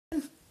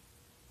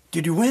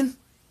Did you win?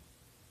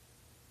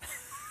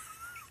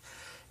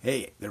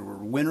 Hey, there were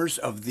winners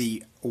of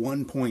the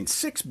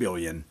 1.6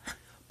 billion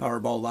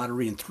Powerball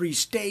lottery in 3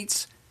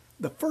 states.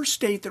 The first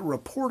state that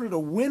reported a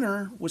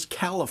winner was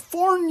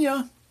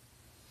California.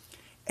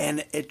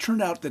 And it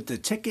turned out that the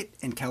ticket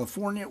in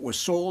California was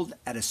sold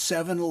at a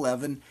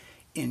 7-Eleven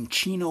in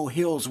Chino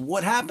Hills.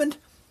 What happened?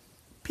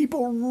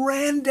 People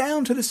ran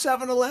down to the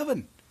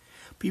 7-Eleven.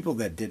 People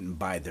that didn't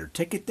buy their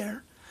ticket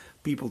there,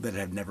 people that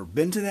had never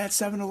been to that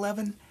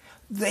 7-Eleven,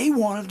 they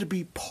wanted to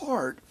be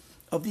part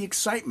of the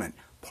excitement,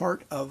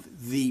 part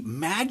of the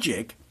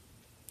magic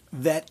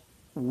that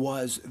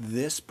was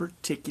this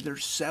particular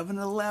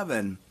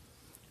 7-Eleven,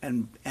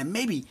 and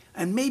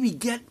maybe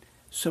get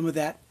some of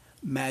that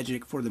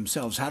magic for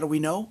themselves. How do we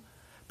know?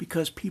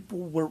 Because people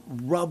were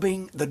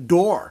rubbing the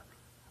door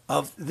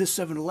of this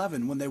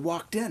 7-Eleven when they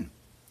walked in.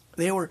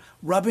 They were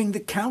rubbing the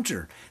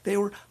counter. They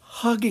were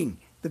hugging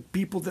the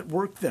people that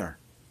worked there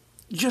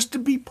just to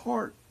be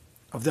part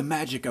of the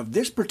magic of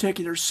this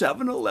particular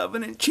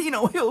 7-Eleven in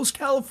Chino Hills,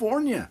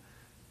 California.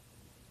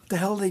 What the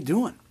hell are they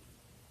doing?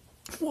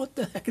 What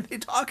the heck are they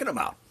talking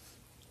about?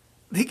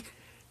 The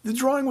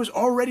drawing was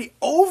already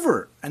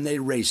over and they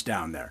raced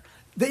down there.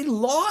 They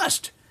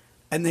lost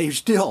and they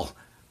still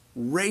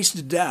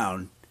raced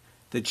down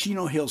the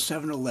Chino Hills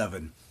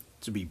 7-Eleven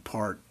to be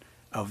part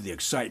of the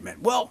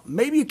excitement. Well,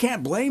 maybe you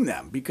can't blame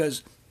them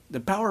because the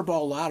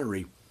Powerball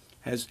lottery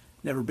has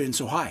never been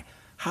so high.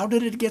 How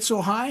did it get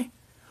so high?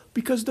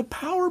 Because the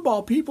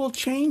Powerball people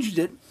changed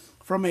it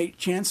from a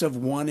chance of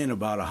 1 in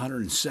about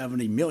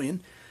 170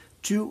 million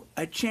to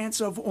a chance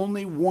of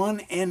only 1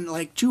 in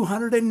like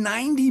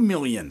 290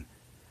 million.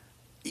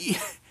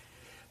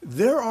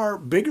 There are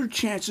bigger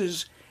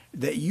chances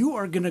that you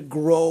are going to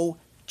grow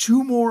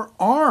 2 more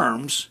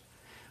arms,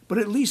 but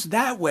at least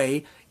that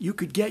way you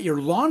could get your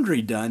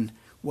laundry done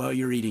while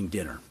you're eating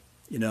dinner.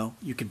 You know,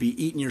 you could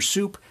be eating your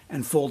soup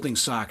and folding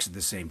socks at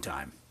the same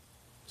time.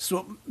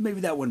 So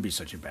maybe that wouldn't be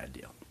such a bad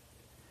deal.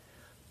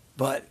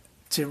 But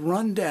to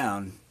run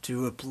down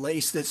to a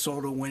place that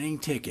sold a winning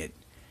ticket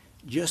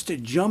just to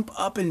jump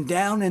up and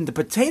down in the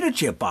potato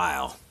chip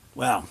aisle,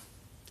 well,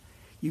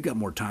 you got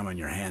more time on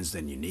your hands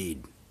than you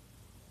need.